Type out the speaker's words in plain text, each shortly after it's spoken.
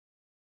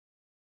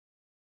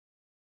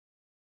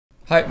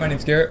Hi, my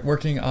name's Garrett,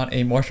 working on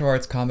a martial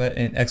arts combat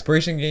and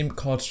exploration game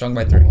called Strung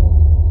by 3.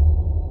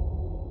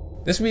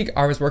 This week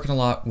I was working a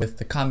lot with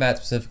the combat,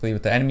 specifically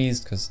with the enemies,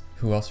 because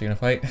who else are you gonna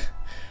fight?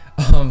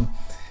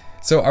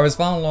 So I was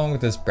following along with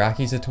this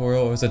Brackeys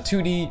tutorial. It was a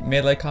 2D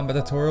melee combat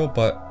tutorial,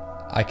 but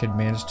I could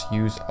manage to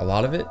use a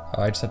lot of it.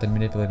 I just had to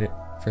manipulate it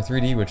for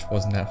 3D, which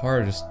wasn't that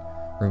hard, just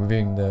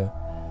removing the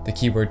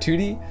keyboard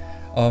 2D.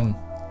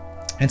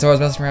 And so I was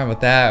messing around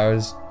with that. I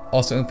was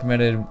also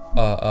implemented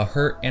a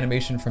hurt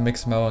animation from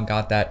Mixamo and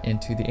got that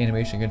into the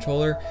animation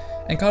controller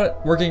and got it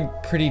working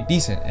pretty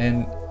decent.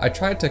 And I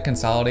tried to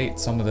consolidate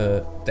some of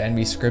the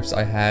enemy scripts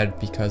I had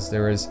because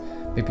there was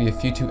maybe a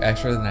few too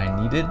extra than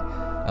I needed,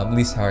 at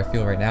least how I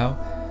feel right now.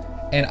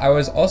 And I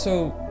was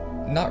also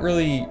not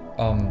really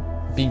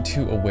being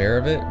too aware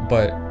of it,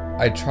 but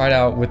I tried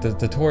out with the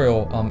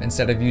tutorial,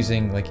 instead of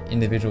using like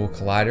individual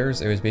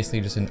colliders, it was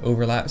basically just an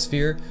overlap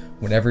sphere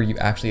whenever you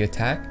actually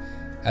attack.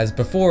 As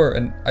before,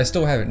 and I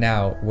still have it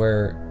now,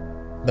 where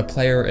the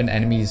player and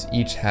enemies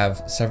each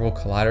have several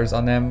colliders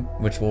on them,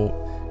 which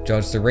will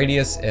judge the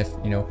radius if,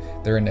 you know,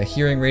 they're in a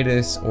healing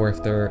radius or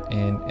if they're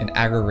in an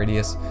aggro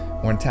radius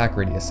or an attack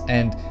radius.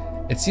 And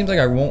it seems like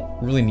I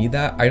won't really need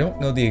that. I don't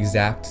know the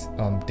exact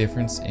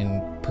difference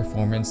in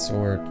performance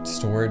or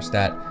storage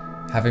that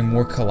having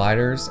more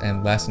colliders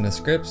and less in the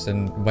scripts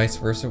and vice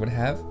versa would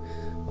have.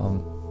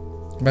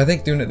 But I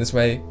think doing it this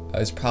way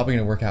is probably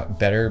going to work out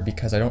better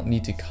because I don't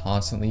need to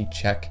constantly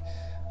check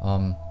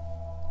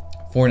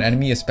for an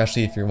enemy,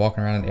 especially if you're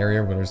walking around an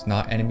area where there's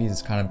not enemies.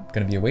 It's kind of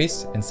going to be a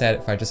waste. Instead,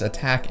 if I just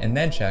attack and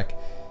then check,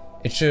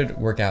 it should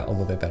work out a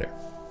little bit better.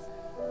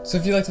 So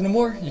if you'd like to know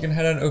more, you can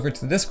head on over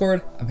to the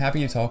Discord. I'm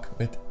happy to talk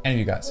with any of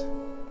you guys.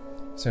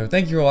 So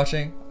thank you for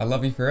watching. I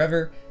love you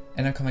forever,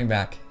 and I'm coming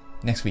back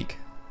next week.